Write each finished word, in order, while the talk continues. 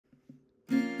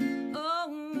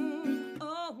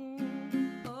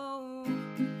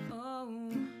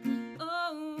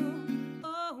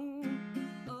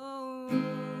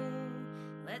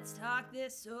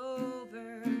this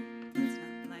over? It's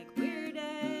not like we're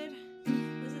dead.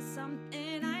 Was it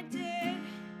something I did?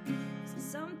 Was it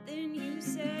something you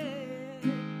said?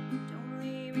 Don't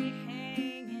leave me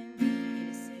hanging in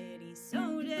a city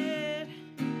so dead.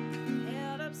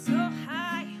 Held up so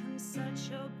high on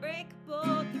such a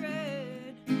breakable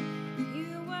thread.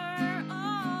 You were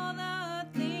all the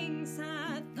things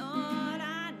I thought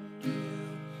I knew,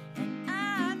 and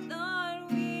I thought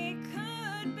we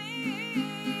could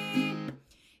be.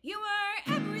 You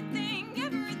were everything,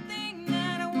 everything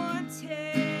that I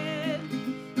wanted.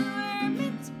 We were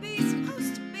meant to be,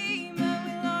 supposed to be, but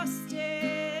we lost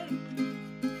it.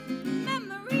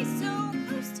 Memories so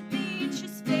close to me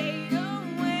just fade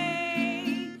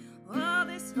away. All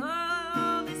this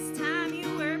time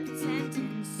you were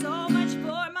pretending so much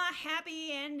for my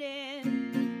happy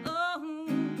ending. Oh,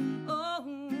 oh,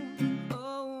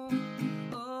 oh,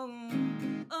 oh,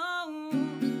 oh,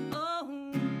 oh,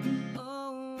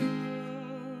 oh.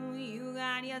 You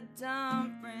got your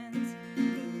dumb friends,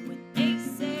 do what they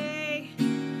say,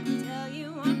 tell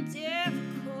you I'm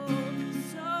difficult,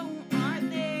 so are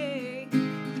they.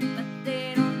 But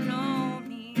they don't know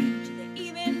me, do they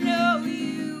even know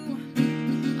you?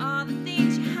 All the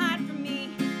things you hide from me,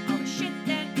 all the shit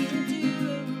that you do.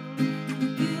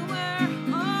 You were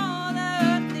all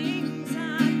the things I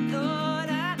thought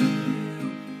I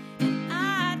knew, and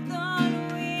I thought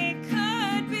we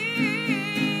could be.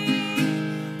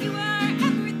 You were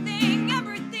everything,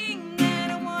 everything that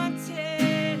I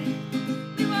wanted.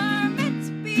 We were meant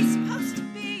to be, supposed to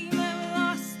be, but we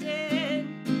lost it.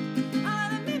 All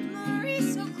the memories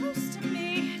so close to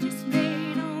me just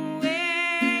fade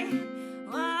away.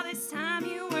 All this time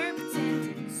you were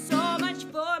pretending so much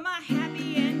for my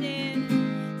happy ending.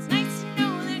 It's nice to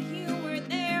know that you were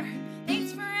there.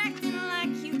 Thanks for acting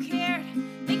like you cared,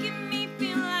 making me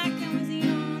feel like I was the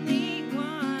only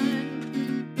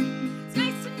one. It's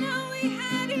nice to know we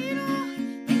had it all.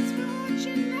 Thanks for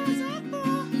watching as I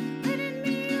fall, letting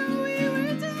me know we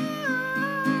were done.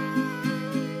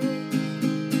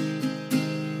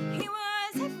 He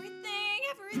was everything,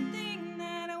 everything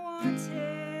that I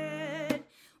wanted.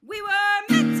 We were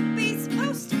meant to be,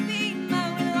 supposed to be, but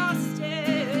we lost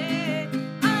it.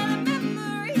 All the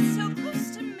memories so close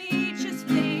to me just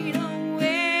fade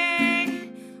away.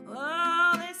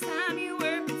 All this time you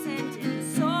were pretending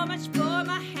so much for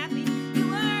my happy. You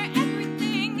were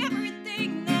everything,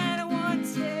 everything that I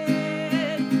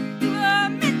wanted. You were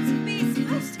meant to be,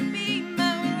 supposed to be,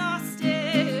 but we lost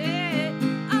it.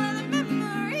 All the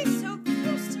memories so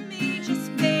close to me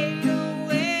just fade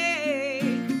away.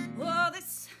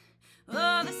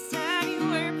 All this time you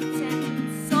were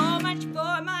pretending so much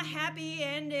for my happy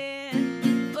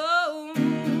ending. Oh,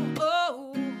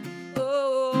 oh,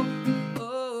 oh,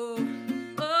 oh,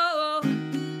 oh,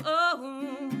 oh,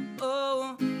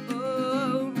 oh,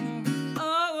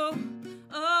 oh,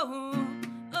 oh,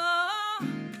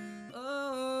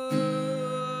 oh.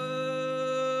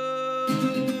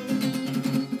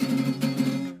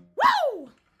 Woo!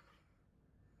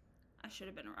 I should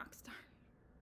have been a rock star.